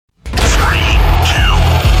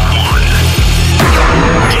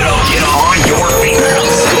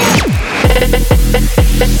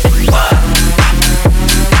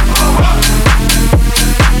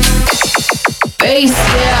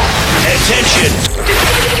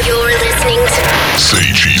You're listening to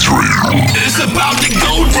Say Cheese Radio. It's about to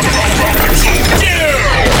go down. Yeah!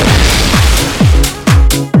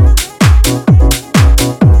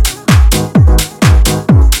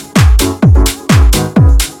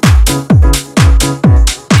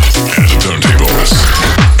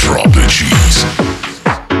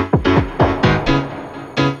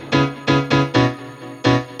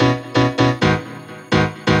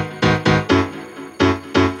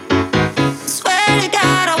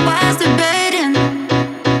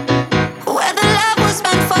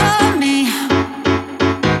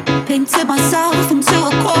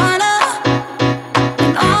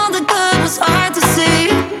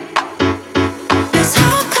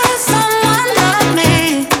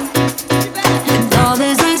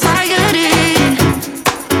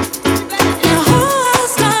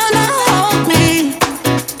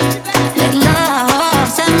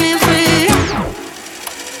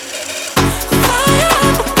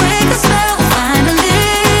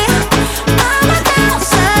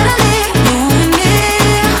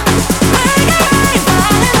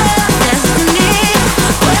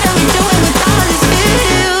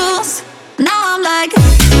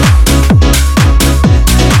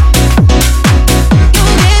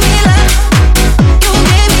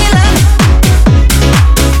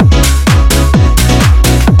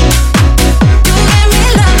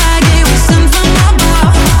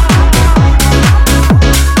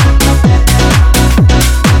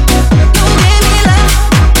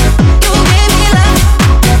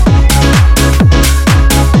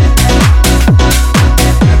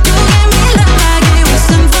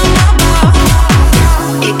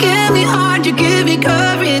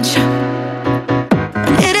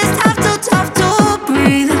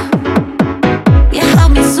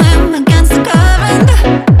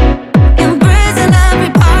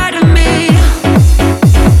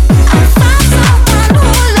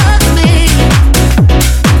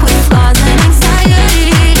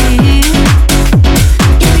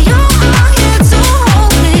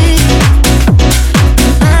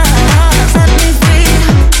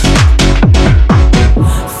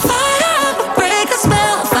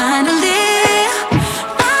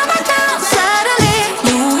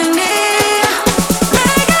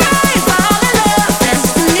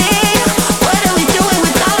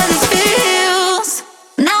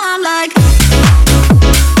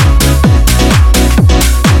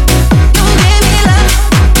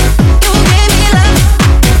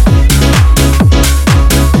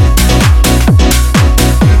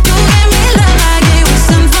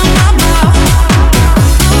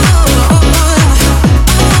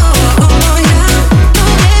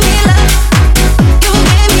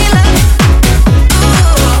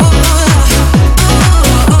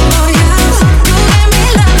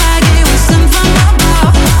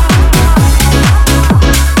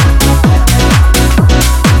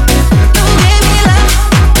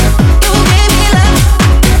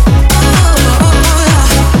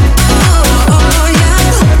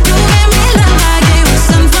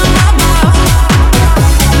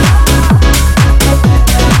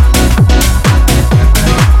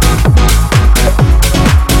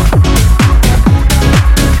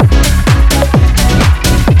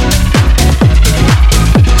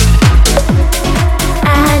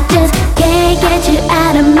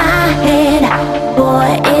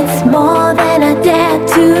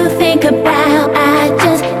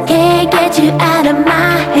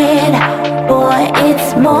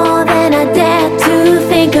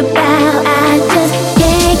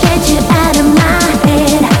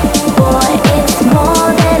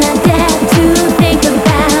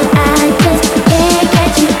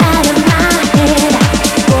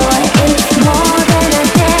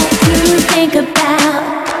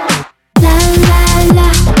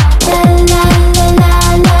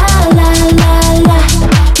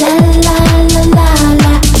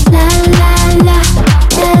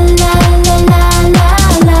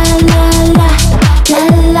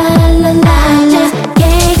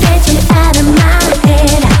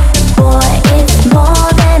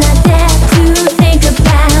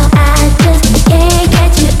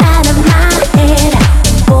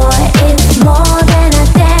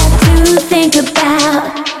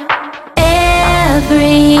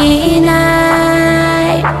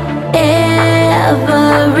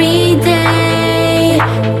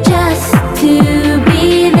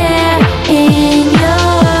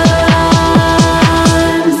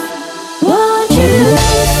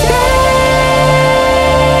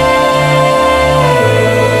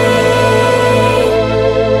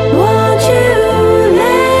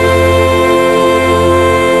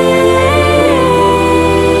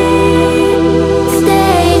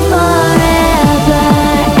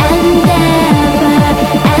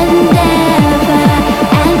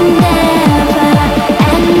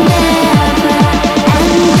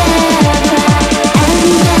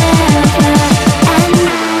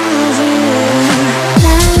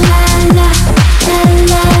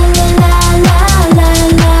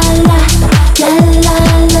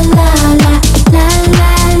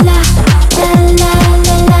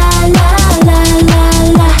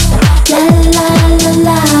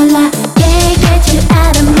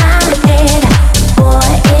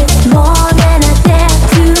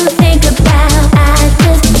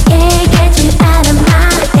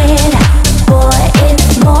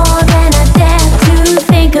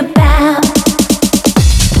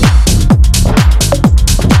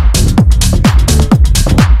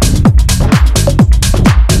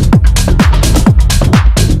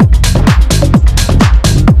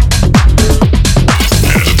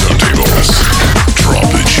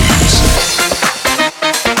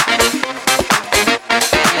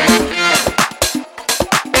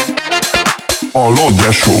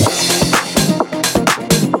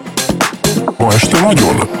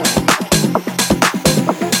 nagyon.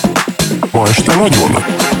 Ma este nagyon.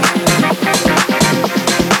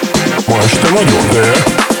 Ma este nagyon.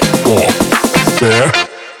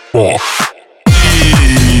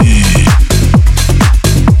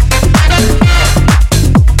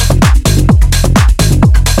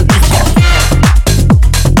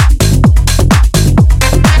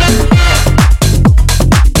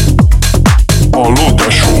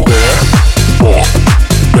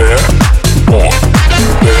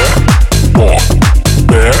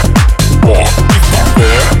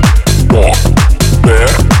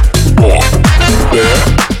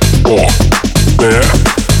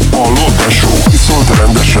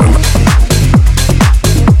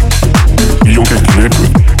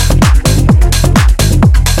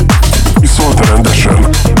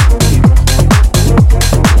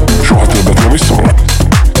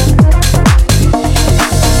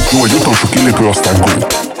 Aztán go.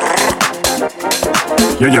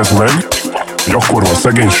 Jegyezd meg, hogy akkor van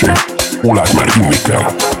szegénység, ólát már inni kell.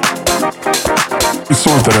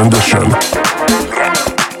 Iszol te rendesen?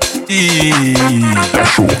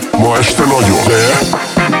 Tesó, ma este nagyon.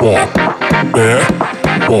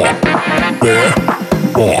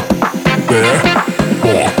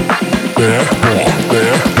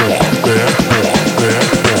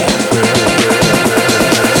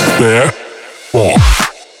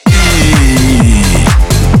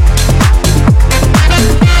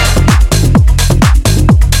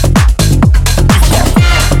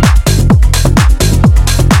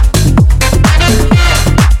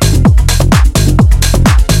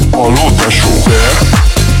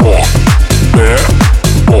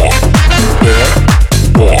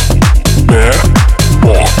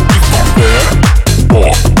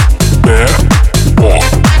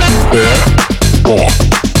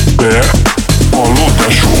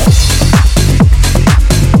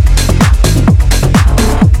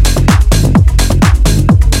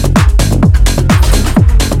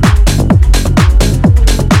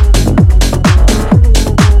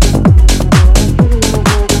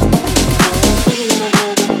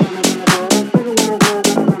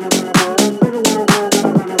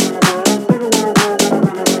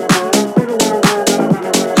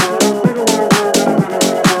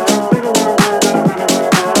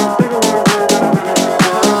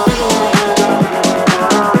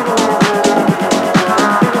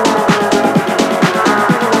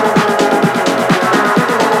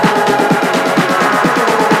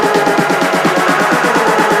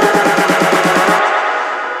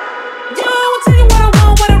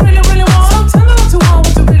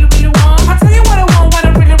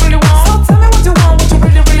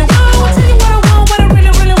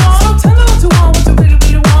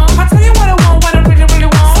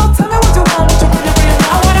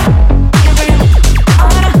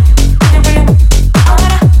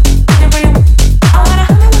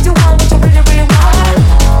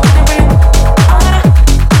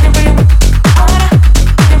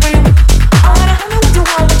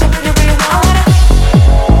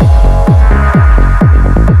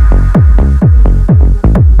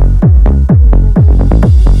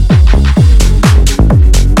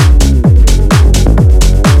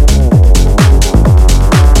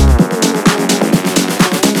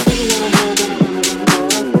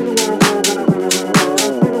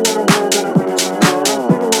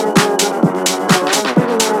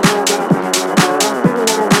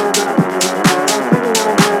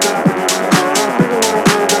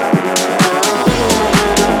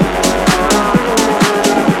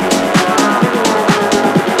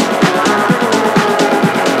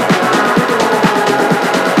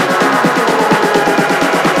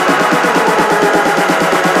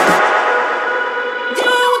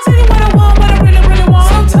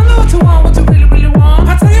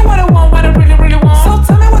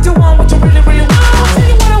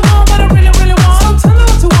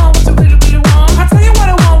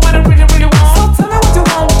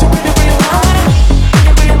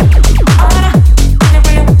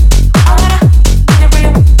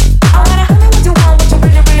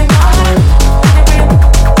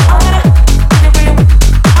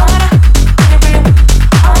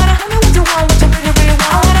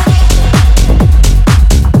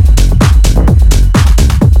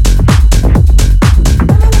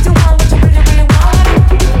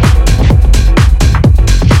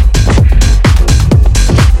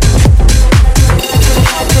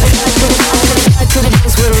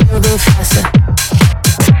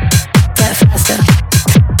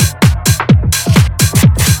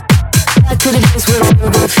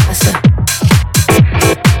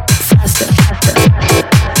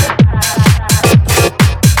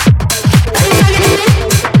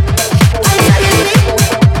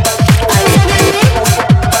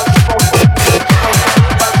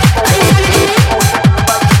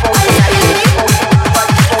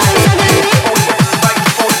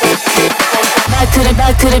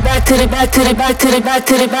 Faster.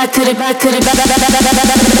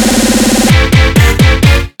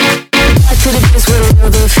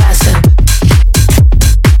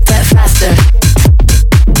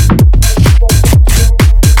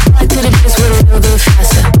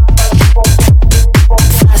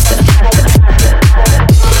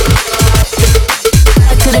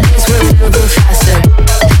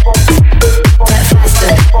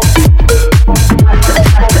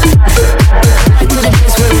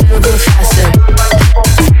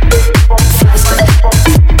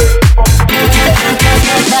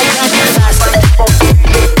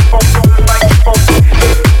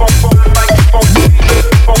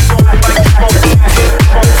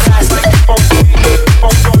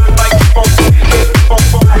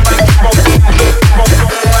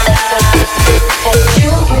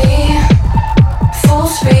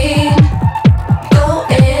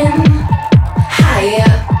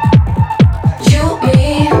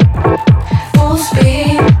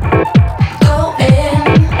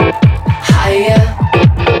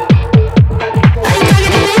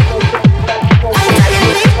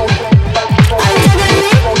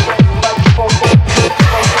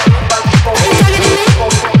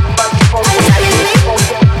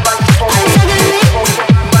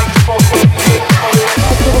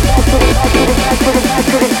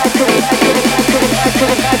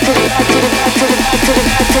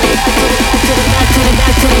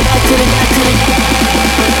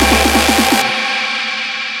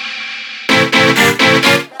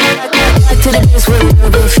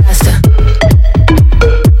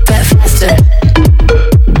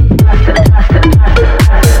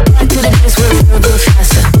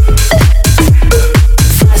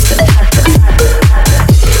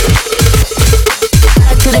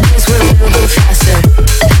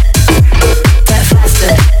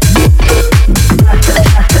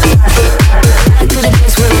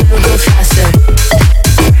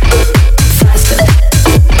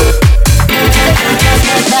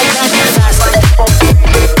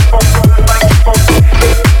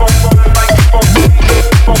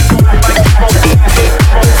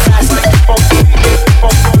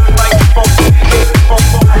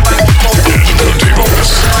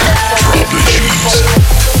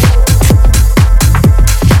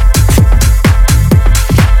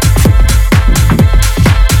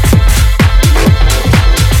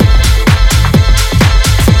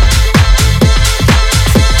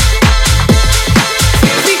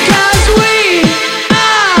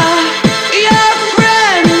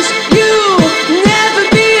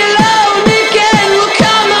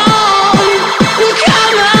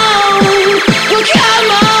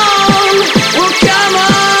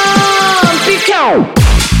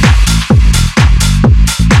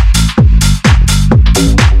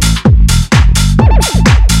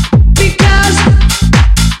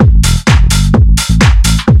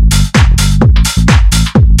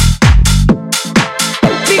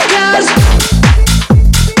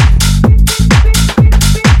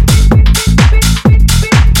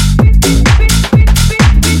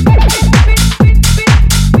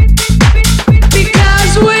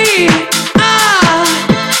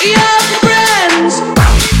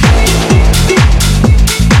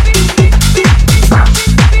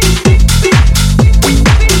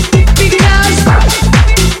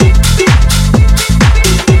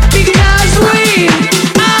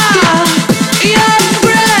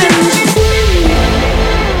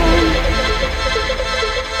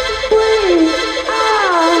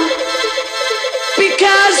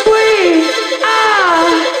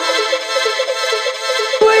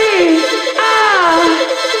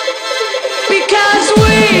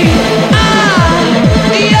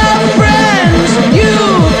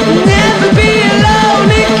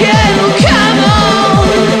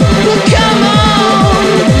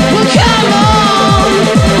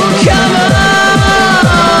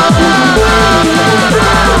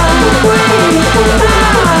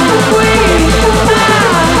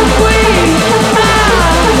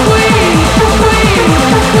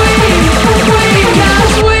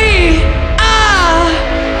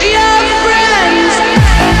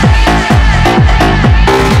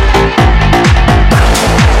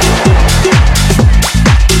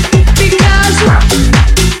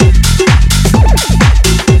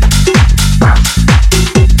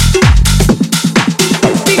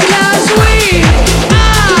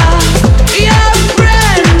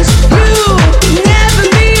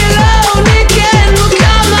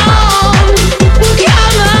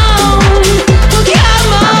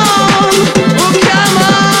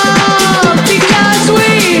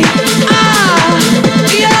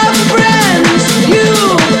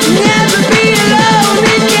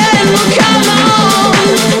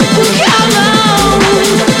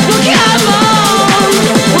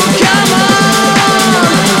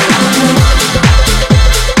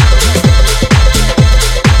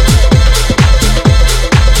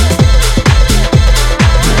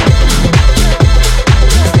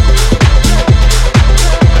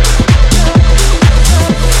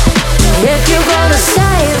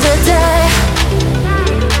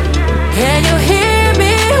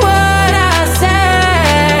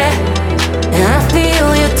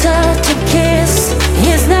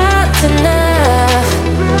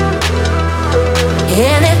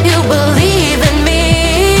 believe in me.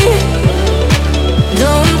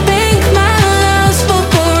 Don't think my love's for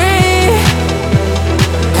free.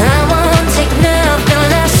 I won't take nothing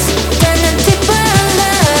less than a deeper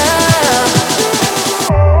love.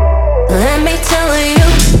 Let me tell you,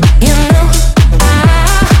 you know,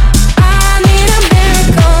 I need a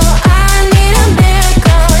miracle. I need a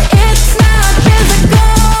miracle. It's not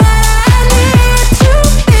physical. I need to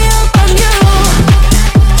feel from you.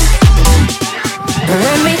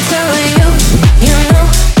 Let me tell you.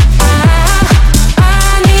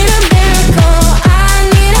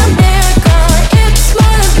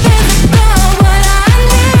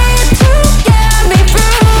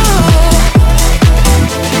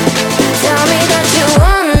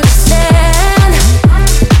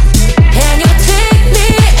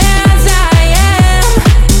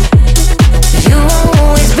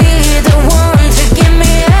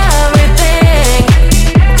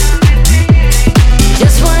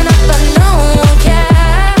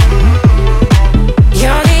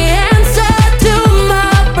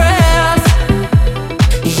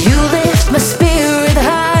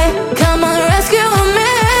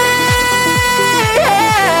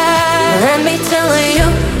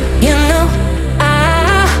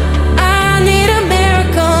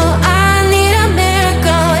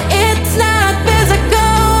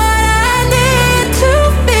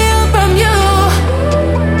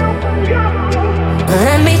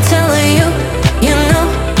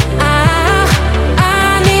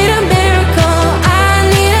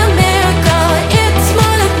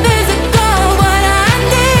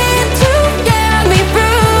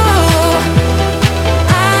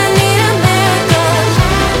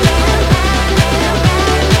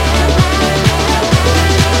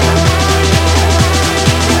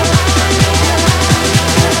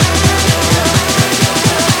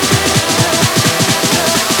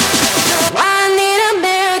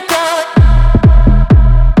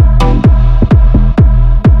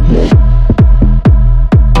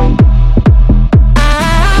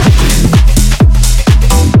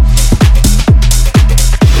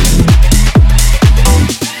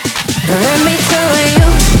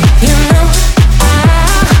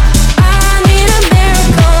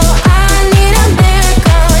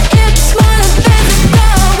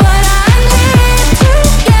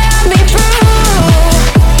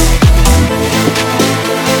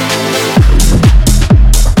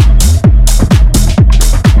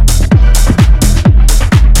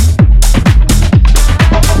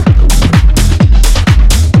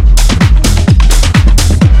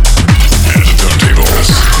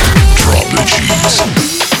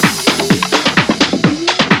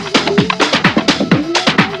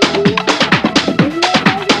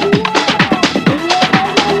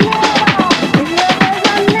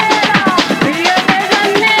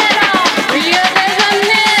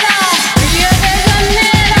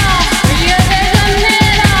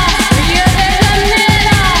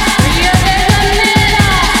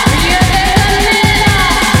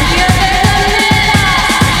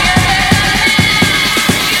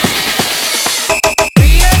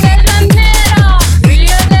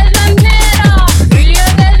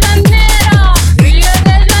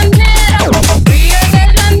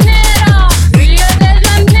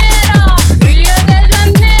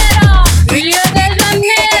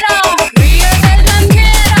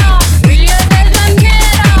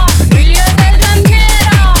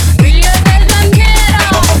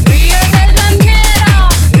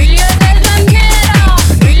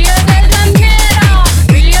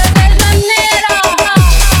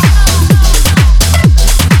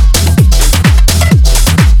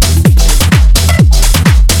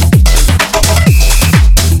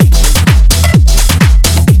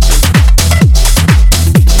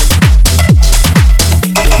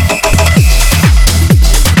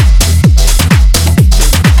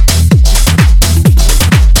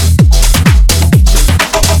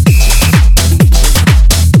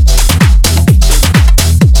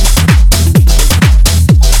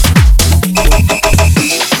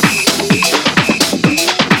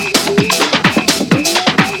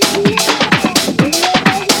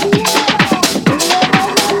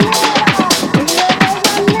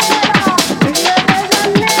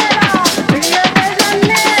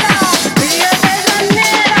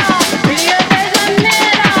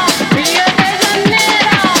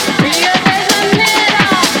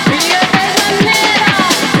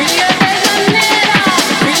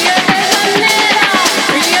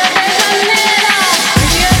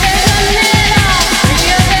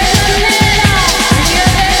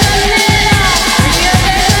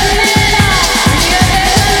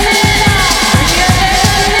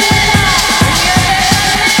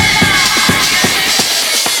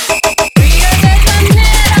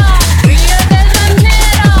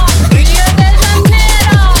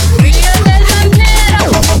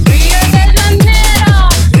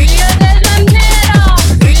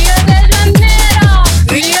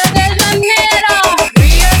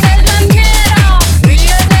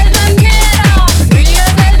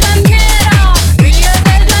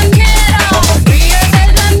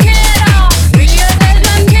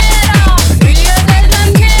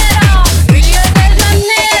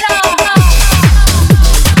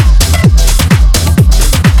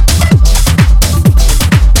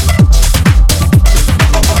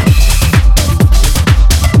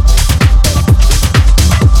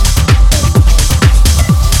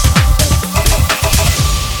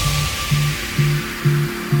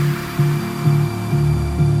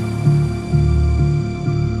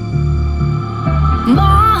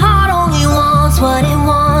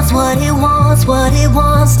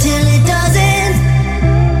 wants till it doesn't.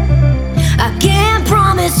 I can't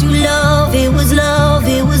promise you love. It was love,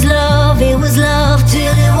 it was love, it was love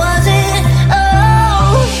till it wasn't.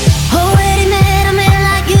 Oh, already met a man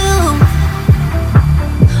like you.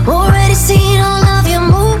 Already seen all of your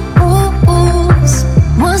moves.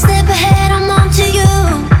 One step ahead, I'm on to you.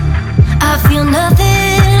 I feel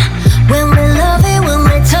nothing when we're loving, when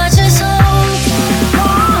we're touching so. My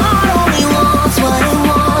heart only wants what it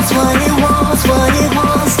wants, what it wants, what it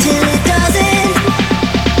wants till it doesn't.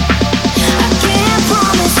 I can't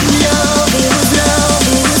promise you love. It was love,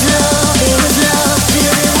 it was love, it was love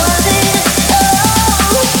till it wasn't. Oh,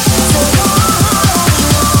 so my heart only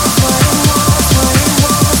wants what it wants, what it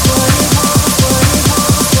wants, what it wants, what it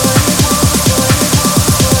wants, what it wants, what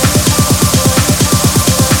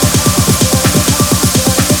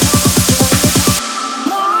it wants.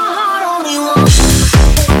 My heart only wants.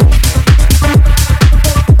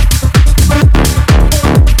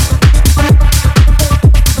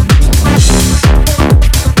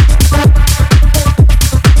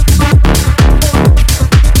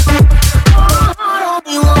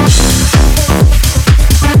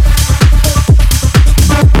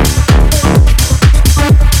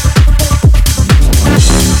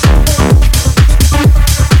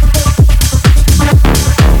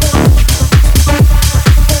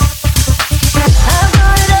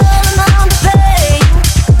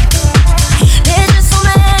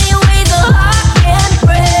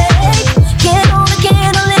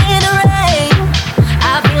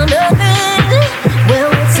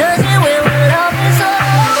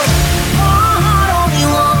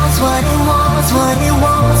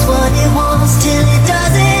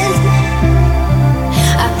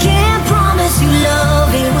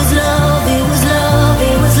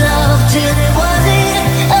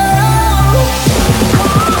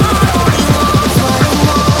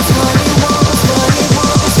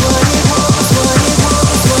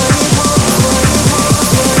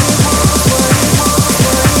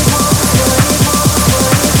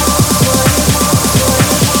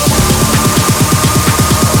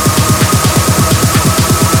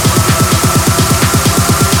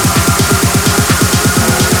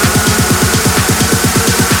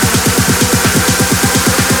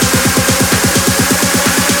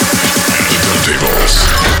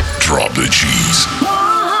 Drop the cheese.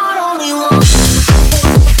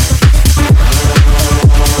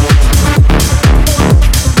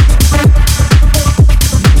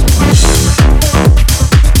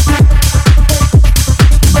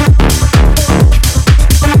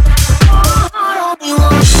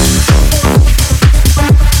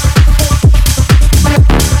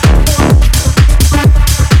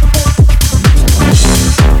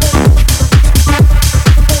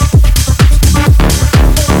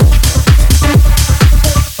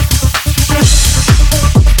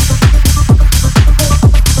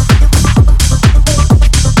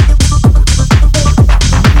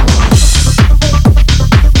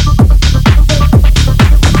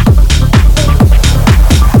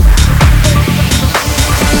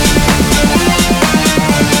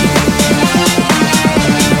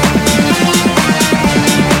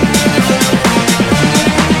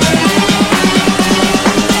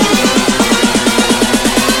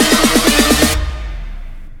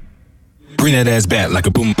 Bring that ass back like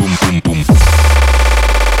a boom, boom, boom, boom.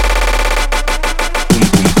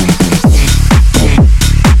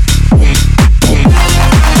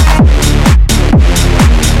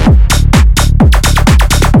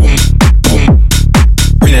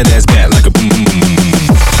 Bring that ass back like a boom, boom, boom, boom, boom.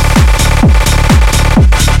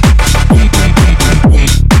 Boom, boom, boom, boom, boom, boom,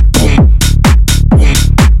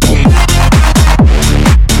 boom, boom.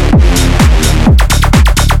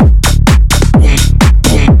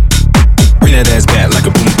 Bring that ass back like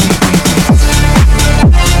a boom, boom,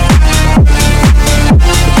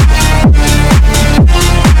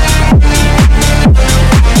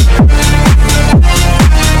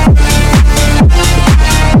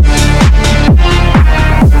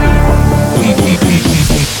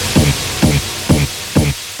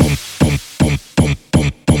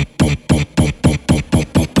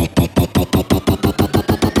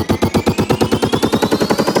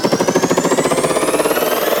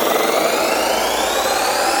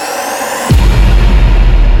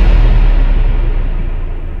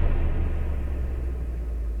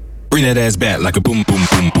 boom. Bring that ass back like a boom, boom,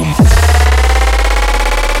 boom, boom.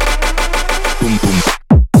 Boom, boom.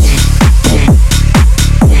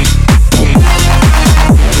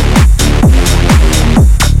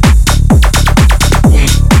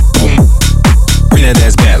 Bring that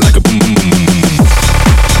ass back like a boom, boom, boom, boom, boom.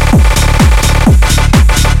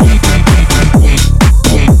 Boom, boom, boom, boom, boom,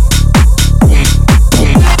 boom,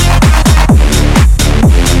 boom, boom.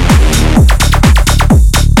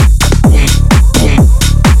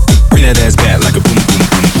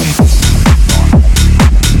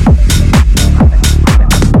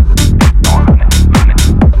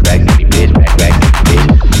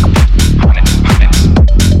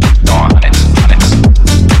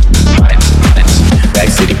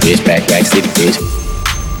 bitch.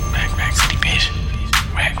 Rack city bitch.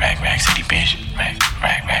 Rack city bitch.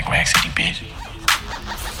 Rack city bitch.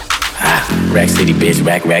 Rack city bitch,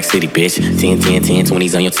 rack city bitch. 10,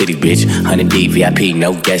 20s on your titties, bitch. 100 deep, VIP,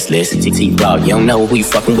 no guest list. TT Ball, you don't know who you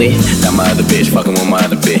fucking with. Got my other bitch, fucking with my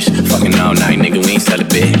other bitch. Fucking all night, nigga, we ain't sell a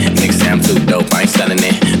bit. Niggas say I'm too dope, I ain't selling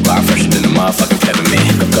it. Bar fresher than the motherfucking peppermint.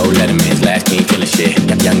 Go Letterman's last king killing shit.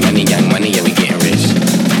 Young money, yeah, we getting rich.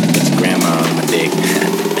 Get your grandma on my dick.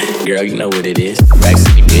 Girl, you know what it is. Rack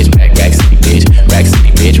city bitch, rack city bitch. Rack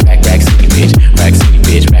city bitch, rack city bitch. Rack city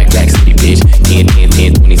bitch, rack city bitch. 10,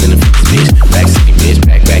 20s in the 50s, bitch. Rack city bitch,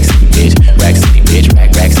 rack city bitch. Rack city bitch,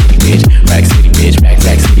 rack city bitch. Rack city bitch,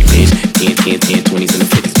 rack city bitch. 10, 20s in the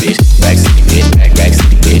 50s, bitch. Rack city bitch, rack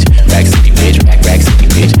city bitch. Rack city bitch, rack city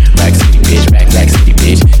bitch. Rack city bitch, rack city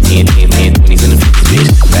bitch. 10, 20s in the 50s, bitch.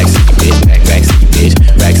 Rack city bitch, rack city bitch.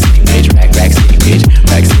 Rack city bitch, rack city bitch.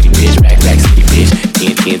 Rack city bitch, rack city bitch.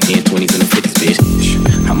 10, 20s in the 50s, bitch.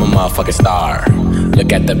 I'm a motherfucking star.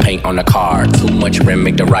 Look at the paint on the car. Too much rim,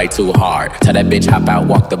 make the ride too hard. Tell that bitch hop out,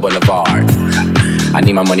 walk the boulevard. I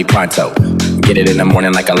need my money pronto. Get it in the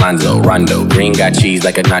morning like Alonzo. Rondo, green got cheese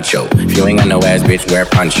like a nacho. If you ain't got no ass, bitch, wear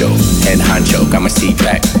poncho. Head honcho, got my seat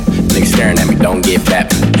back. Niggas staring at me, don't get back.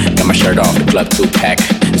 Got my shirt off, the club 2-pack.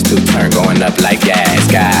 It's 2-turn going up like gas.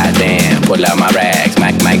 Goddamn, pull out my rags.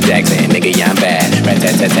 Mike Jackson, nigga, yeah, I'm bad.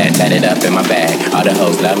 Rat-tat-tat-tat, tat it up in my bag. All the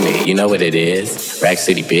hoes love me, you know what it is. Rack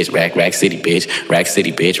city bitch, rack city bitch. Rack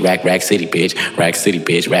city bitch, rack city bitch. Rack city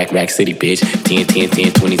bitch, rack city bitch. 10,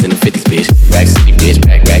 20s in the 50s, bitch. Rack city bitch,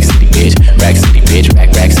 rack city bitch. Rack city bitch,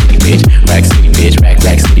 rack city bitch. Rack city bitch,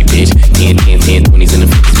 rack city bitch. 10, 20s in the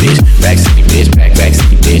 50s, bitch. Rack city bitch, rack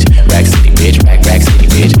city bitch. Rack city bitch, rack city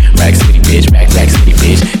bitch. Rack city bitch, rack city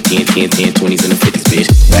bitch. 10, 20s in the 50s, bitch.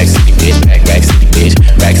 Rack city bitch, rack city bitch.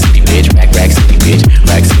 Rack city bitch, rack city bitch.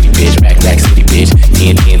 Rack city bitch, rack city bitch.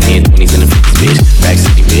 10, 20s in the 50s, bitch. Rack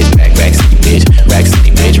city bitch, rack city bitch. Rack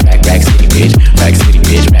city bitch, rack city bitch. Rack city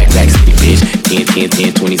bitch, rack city bitch.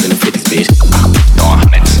 10, 20s in the 50s, bitch. Throwing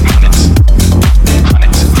hundreds.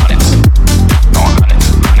 Throwing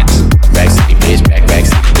hundreds. Rack city bitch, rack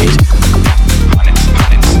city bitch.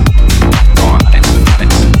 Throwing hundreds.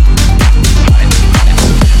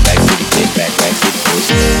 Rack city bitch, rack city bitch.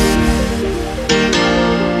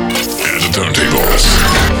 Here's the turntables.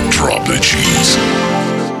 Drop the cheese.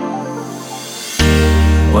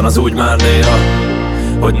 Van az úgy már néha,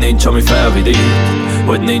 hogy nincs, ami felvidít,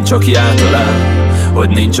 hogy nincs, aki átölel, hogy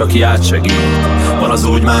nincs, aki átsegít. Van az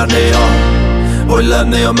úgy már néha, hogy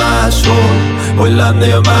lennél máshol, hogy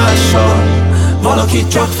lennél mással. Van, aki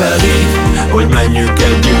csak felhív, hogy menjünk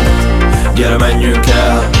együtt, gyere menjünk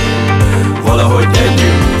el, valahogy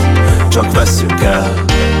együtt, csak vesszük el.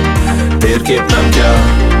 Térkép nem kell,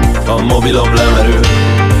 a mobilom lemerül,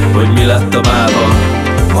 hogy mi lett a mával,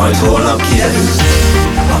 majd holnap kiderül.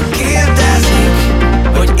 Ha kérdezik,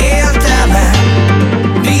 hogy éltem-e,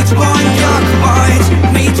 mit mondjak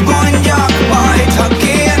majd, mit mondjak majd. Ha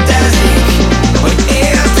kérdezik, hogy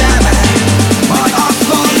éltem-e, majd azt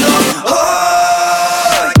mondom, hogy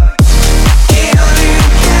élnünk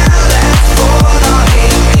kellett volna,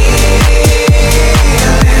 még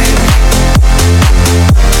élnünk.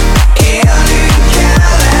 Élnünk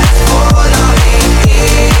kellett volna, még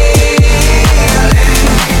élnünk.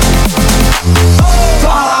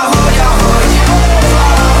 Valahogy, ahogy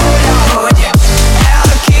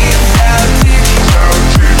elképzeltük.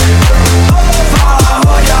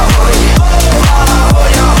 Valahogy,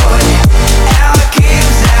 ahogy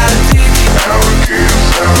elképzeltük.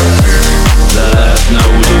 De lehetne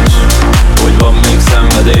úgy is, hogy van még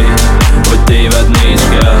szenvedély, hogy tévedni is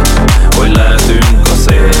kell, hogy lehetünk a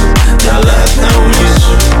szél. De lehetne úgy is,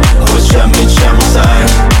 hogy semmit sem muszáj,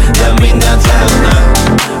 de mindent lehetne,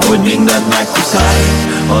 hogy mindent megkuszálj.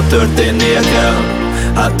 Ha történnie kell,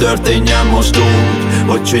 hát történjen most úgy,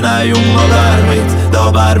 hogy csináljunk ma bármit, de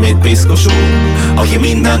a bármit piszkosul. Aki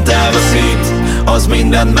mindent elveszít, az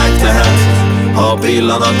mindent megtehet. Ha a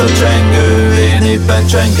pillanat a csengő, én éppen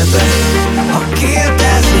csengetek. Ha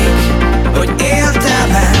kérdezik, hogy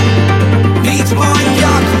éltem-e, mit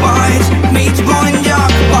mondjak majd, mit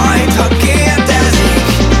mondjak majd. Ha kérdezik,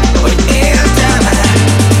 hogy éltem-e,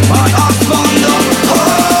 majd azt mondom, hogy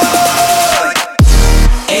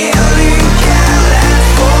élnünk kellett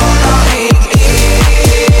volna, még élnünk.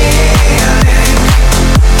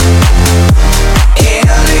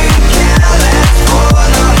 Élnünk kellett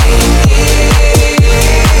volna, még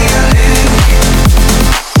élnünk.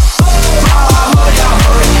 Valahogy,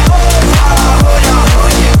 ahogy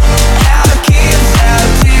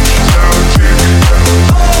elképzeltük.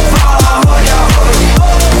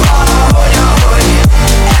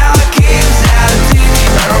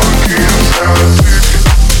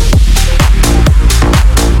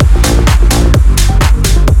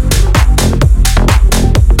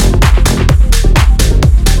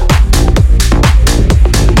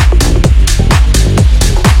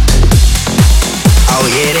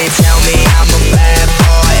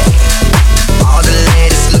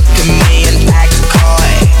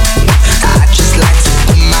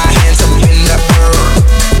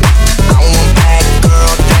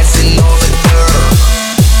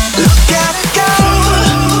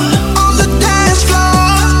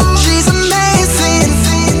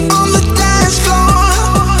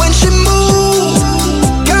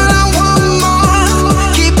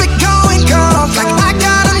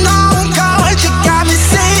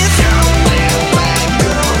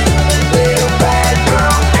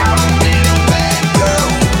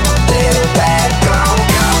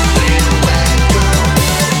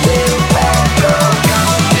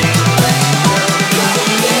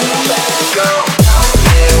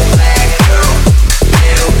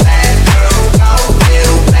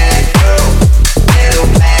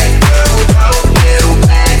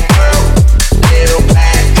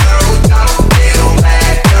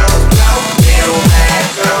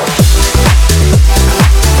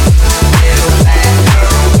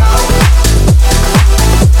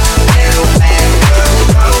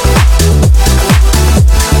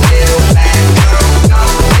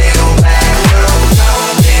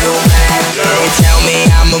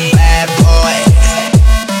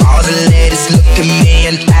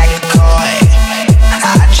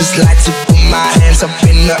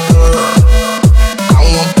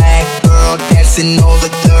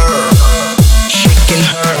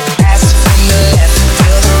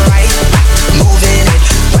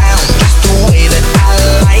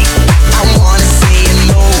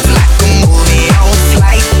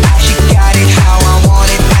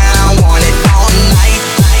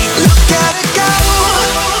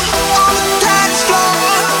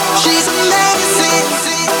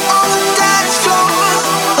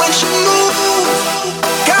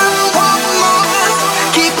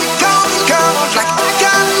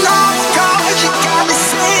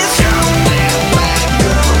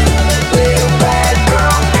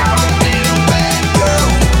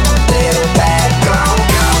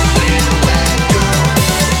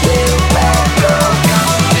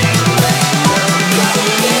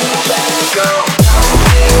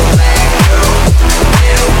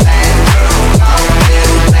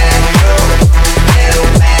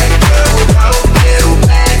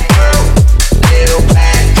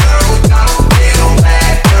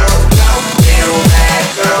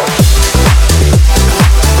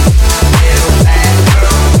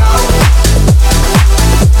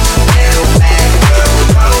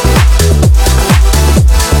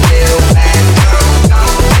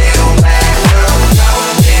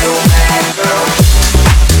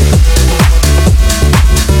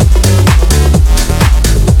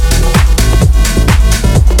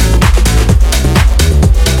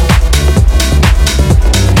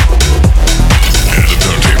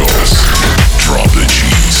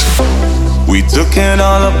 Took it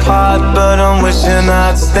all apart, but I'm wishing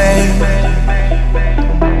I'd stay.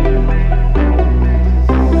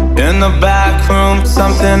 In the back room,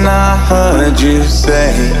 something I heard you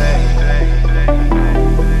say.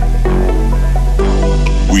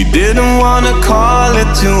 We didn't wanna call it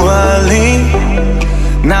too early.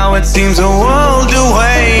 Now it seems a world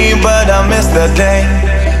away, but I miss that day.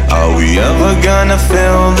 Are we ever gonna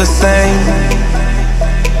feel the same?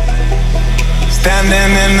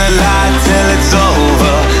 Standing in the light till it's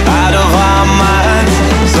over, out of our minds.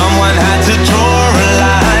 Someone had to draw a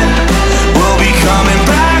line. We'll be coming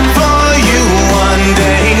back for you one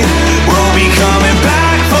day. We'll be coming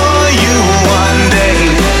back for you one day.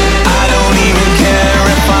 I don't even care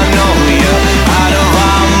if I know you out of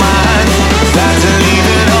our minds. Sad to leave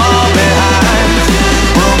it all behind.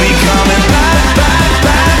 We'll be coming back, back,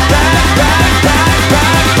 back, back, back, back,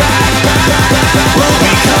 back, back, back, back. We'll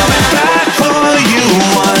be coming back for you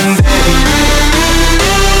one day.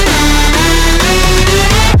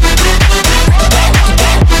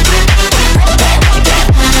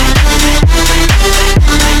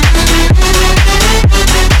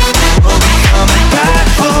 We'll be coming back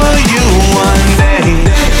for you one day.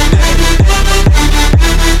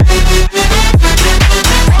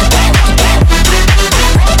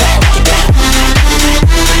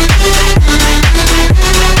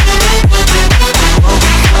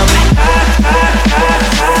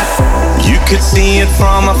 You could see it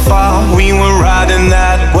from afar, we were riding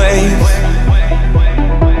that wave.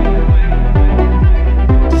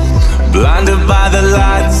 Blinded by the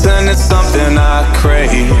lights and it's something I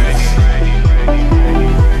crave.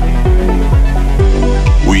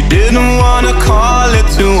 We didn't wanna call it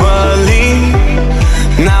too early.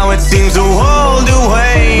 Now it seems a world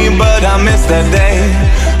away, but I miss that day.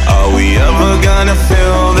 Are we ever gonna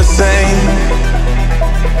feel the same?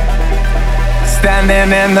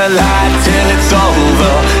 Standing in the light till it's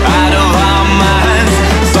over, out of our minds.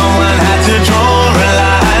 Someone had to draw a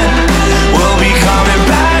line. We'll be coming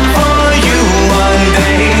back for you one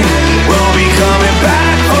day. We'll be coming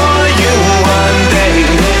back for you one day.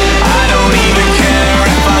 I don't even care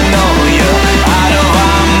if I know you out of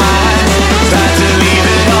our minds. Time to leave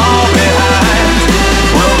it all behind.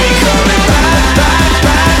 We'll be coming back, back,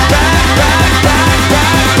 back, back, back, back,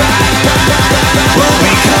 back, back, back, back. We'll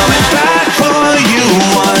be coming back for you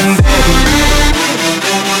one day.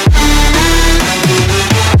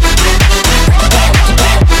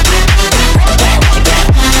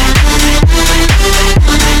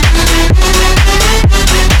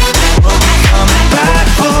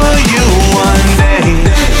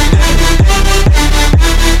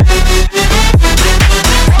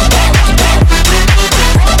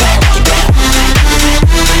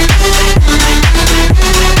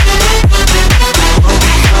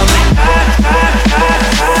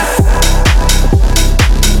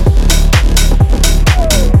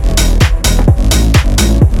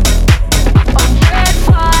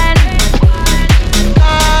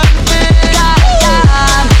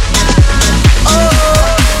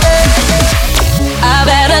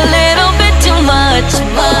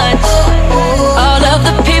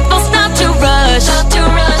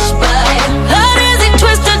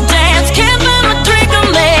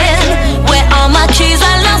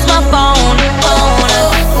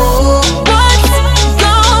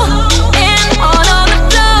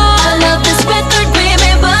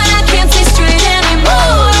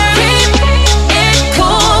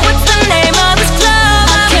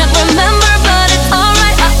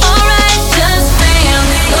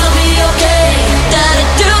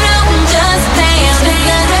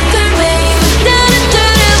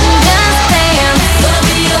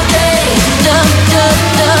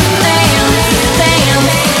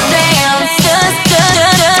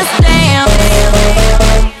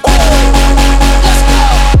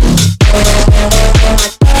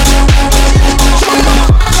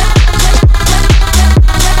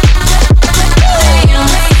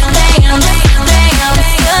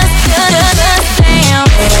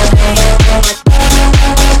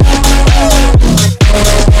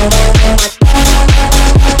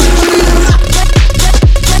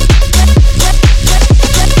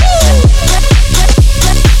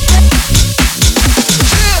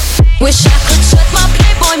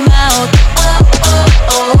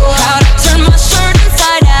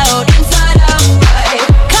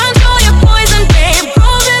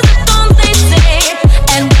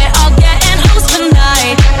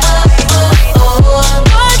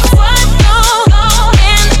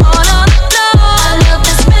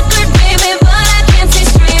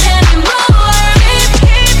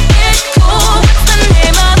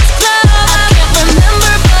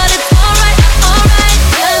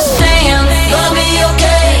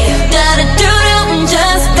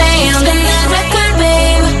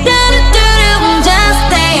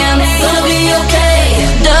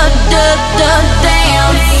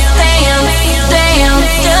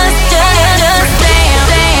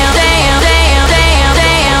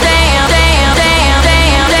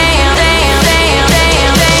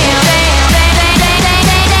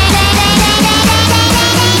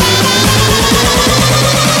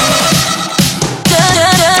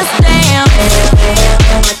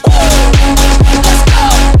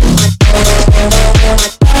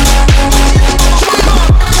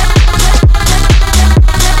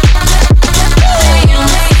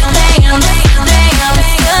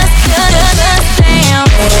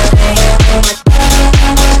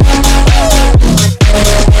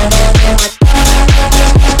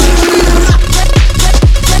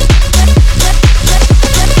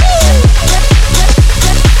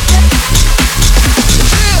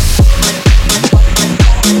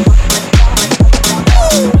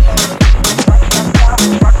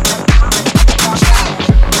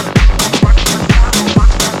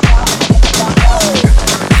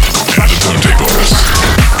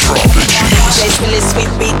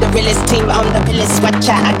 the pillars, watch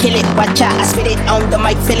out, I kill it, watch out, I spit it on the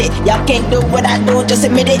mic, feel it. Y'all can't do what I do, just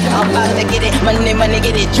admit it. I'm about to get it, money, money,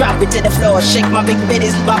 get it, drop it to the floor, shake my big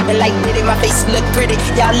bitties, bopping like Diddy, my face look pretty.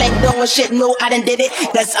 Y'all ain't doing shit, no, I done did it.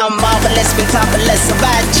 Cause I'm marvelous, fantabulous, a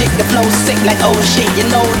bad chick, the flow sick like oh shit. You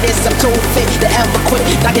know this, I'm too fit to ever quit.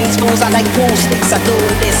 Knocking these fools out like pool sticks. I do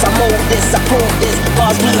this, I move this, I prove this.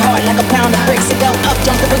 Bars be hard like a pound of bricks. It go up,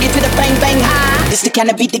 jump the boogie to the bang bang high. This the kind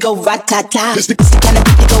of beat to go rat-ta-ta. This the kind of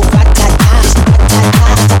beat to go rat-ta-ta. This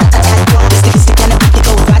the kind of beat to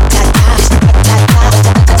go rat-ta-ta. This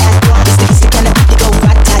the kind of beat to go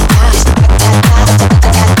rat-ta-ta.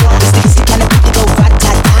 This the kind of beat to go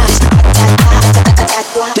rat-ta-ta.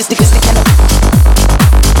 This the kind of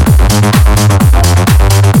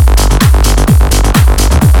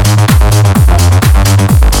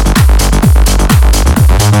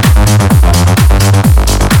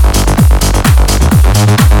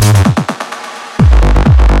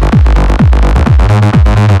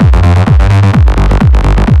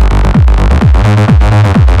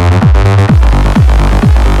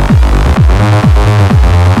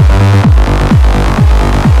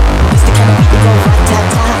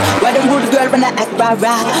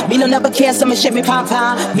me no never care, so me shake me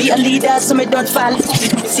pom-pom. Me a leader, so me don't fall.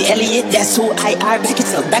 See Elliot, that's who I are.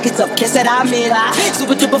 Back it up, kiss it, I'm it.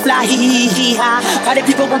 Super duper fly, hee hee hee ha. Party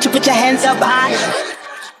people, won't you put your hands up high?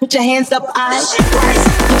 Put your hands up high.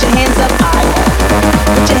 Put your hands up high.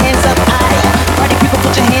 Put your hands up high. Party people,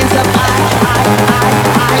 put your hands up high.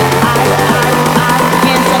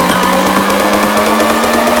 Hands up high.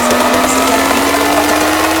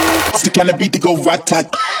 It's the kind of beat to go rat-tat.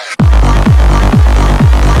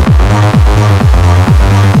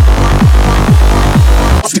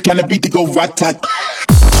 It's the kind of beat to go rat-tat.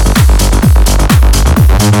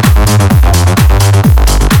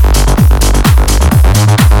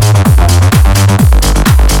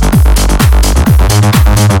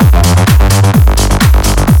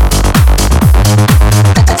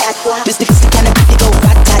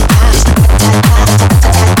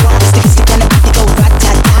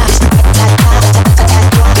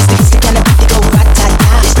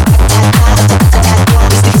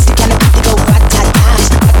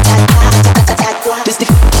 This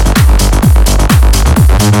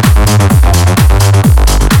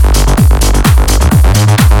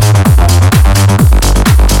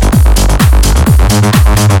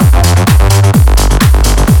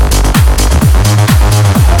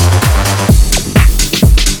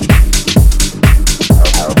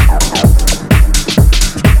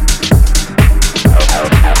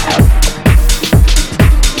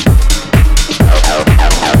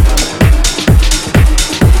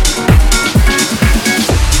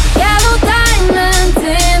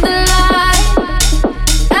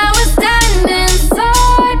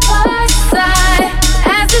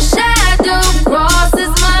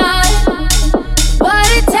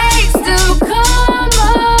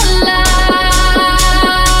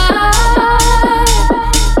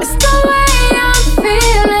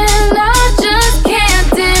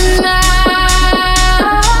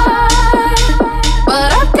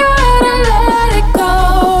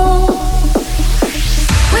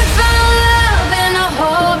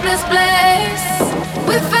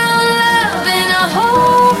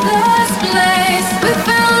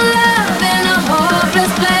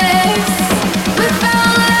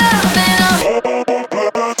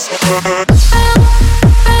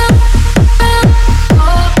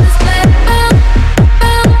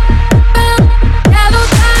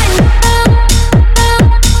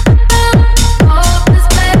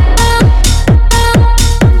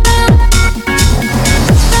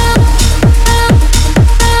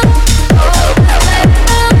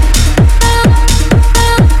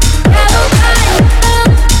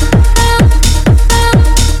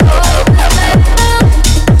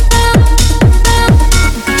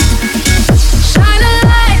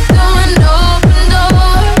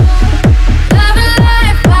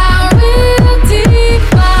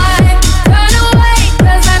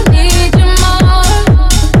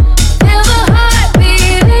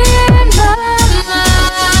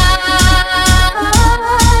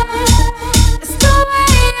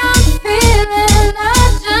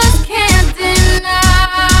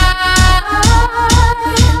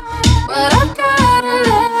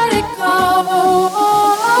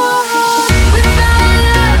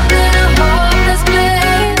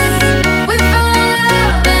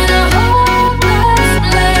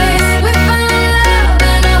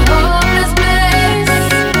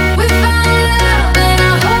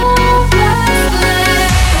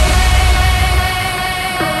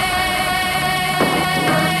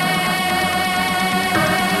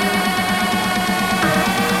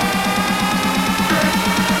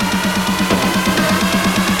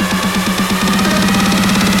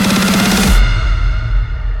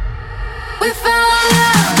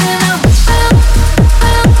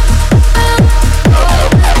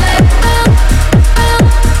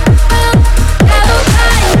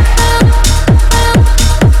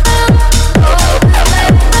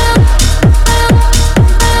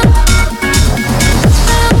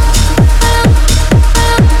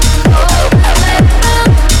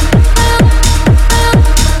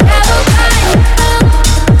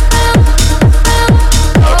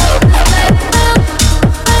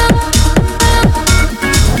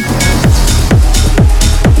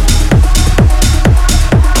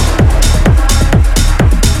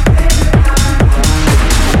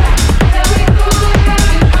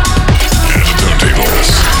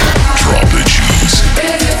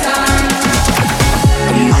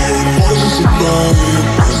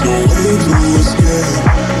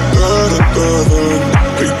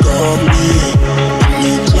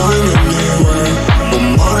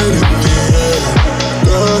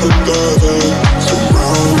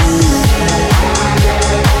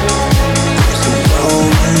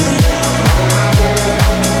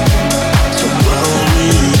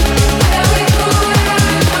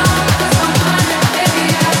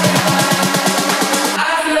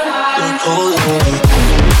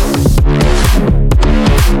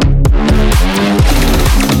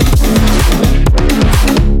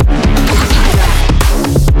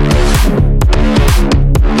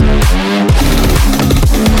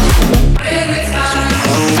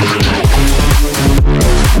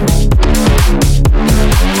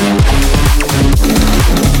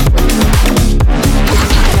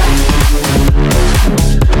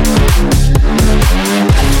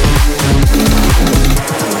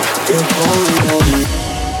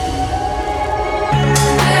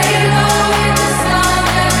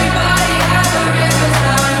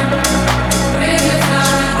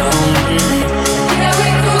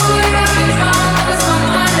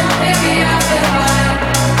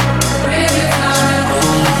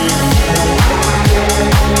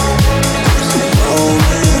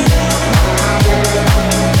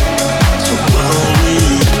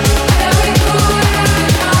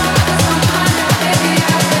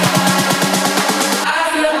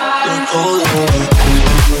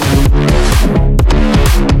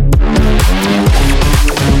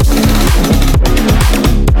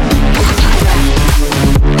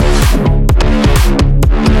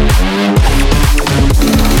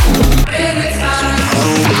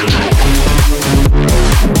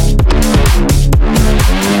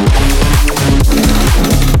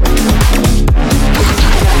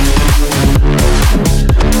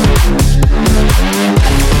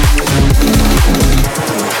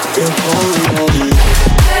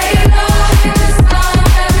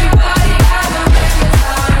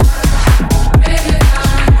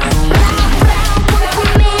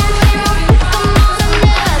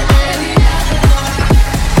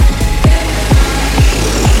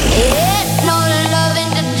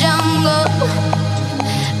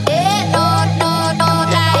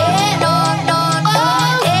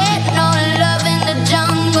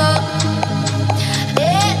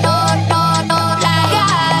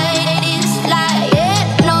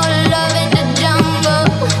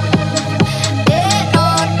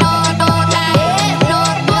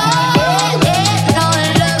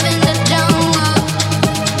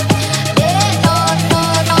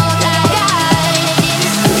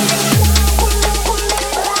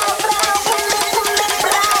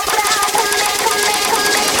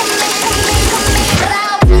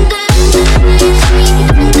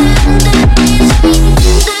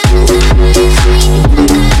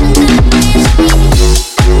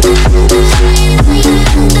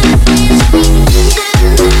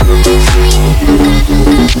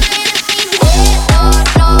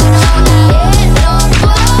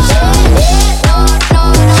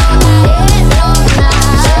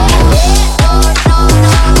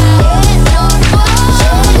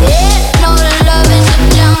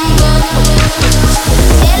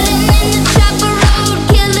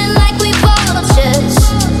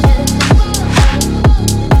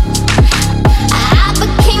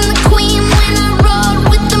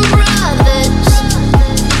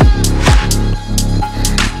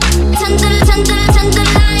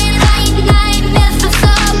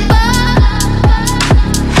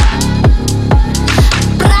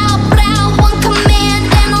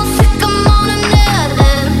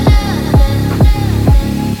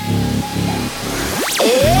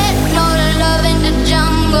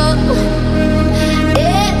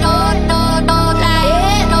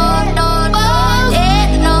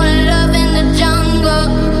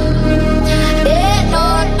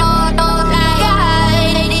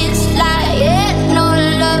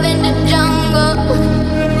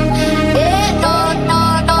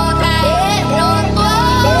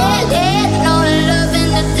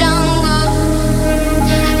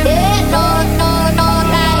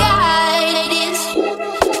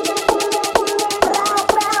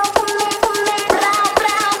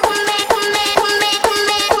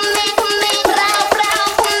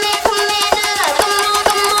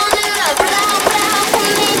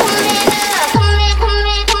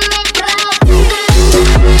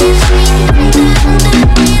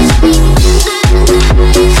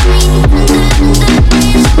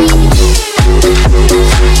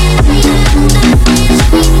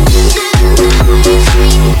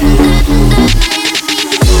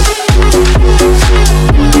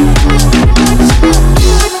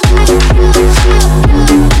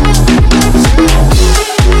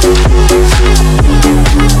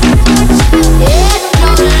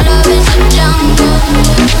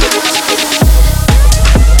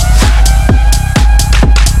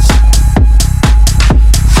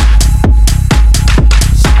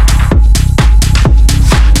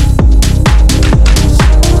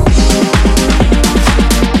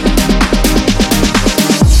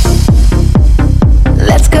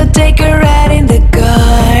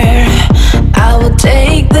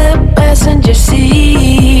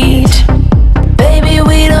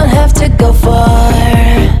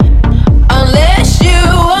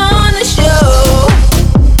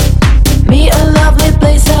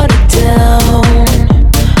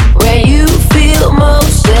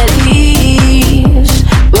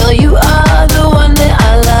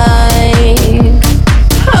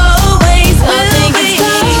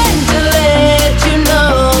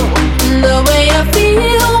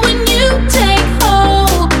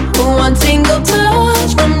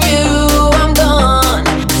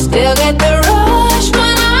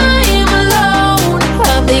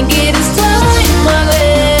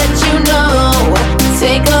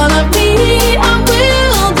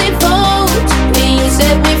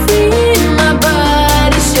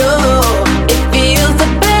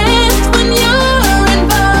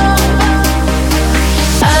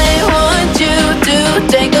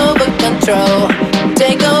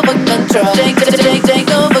control.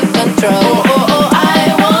 Take over control. Oh, oh,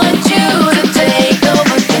 I want you to take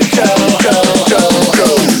over control.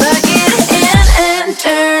 Plug it in and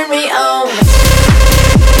turn me on.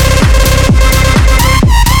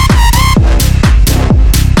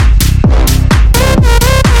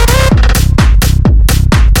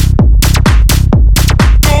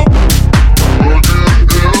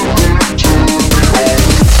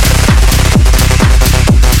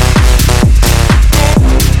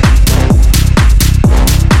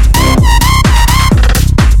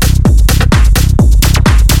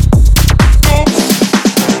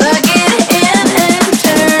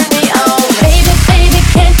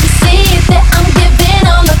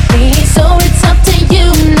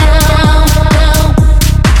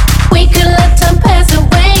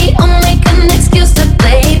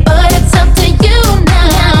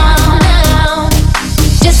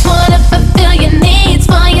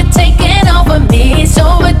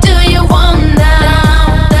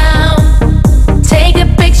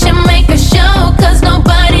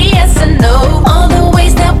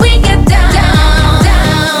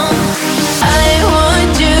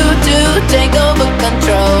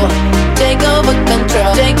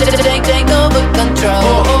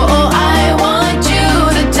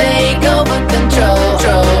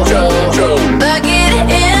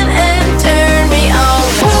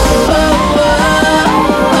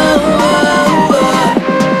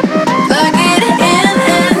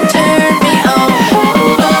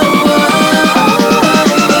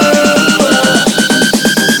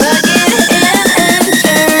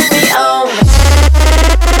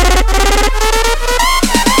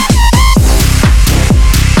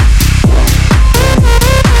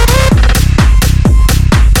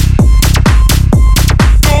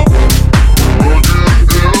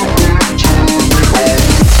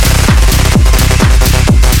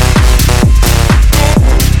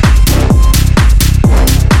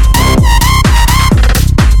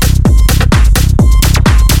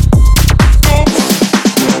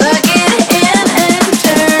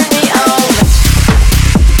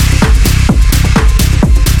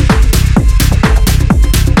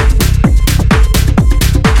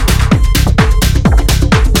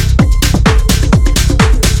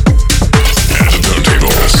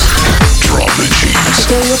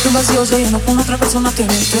 Se llenó con otra persona que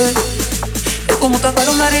miente. Es como tapar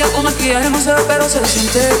una herida con maquillaje, no se ve pero se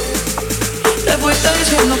siente. Le fuiste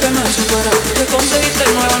diciendo que me supera, que conseguiste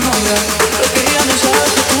nueva novia, pero que ella no sabe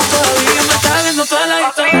que tú todavía me estás viendo toda la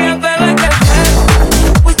historia. Bebé,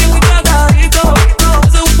 que fuiste muy cagadito,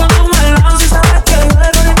 estoy buscando un melón, si sabes que yo le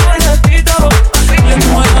doy el proyectito. Le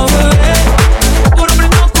muero, bebé, puro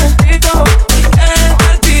primo compito,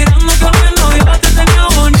 estar tirando que al menos yo te tenía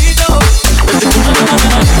bonito.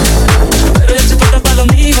 Pero ya se trata para lo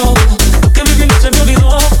mío, lo que viví no se me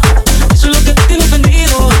olvidó. Eso es lo que te tengo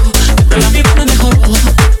ofendido, que la vida me mejoró,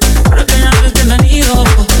 pero que ya no eres bienvenido.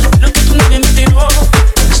 Lo que tú no me tiró,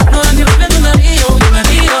 no dan ni los dedos de anillo,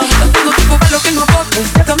 bienvenido. No tengo tiempo para lo que no aporte,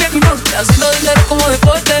 ya cambié mi norte, haciendo dinero como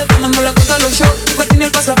deporte, tomando la cosa a los shows, igual tiene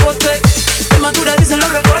el pasaporte, de madura dicen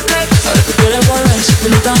los reportes. Ahora tú quieres volver, si tú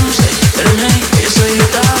no sé.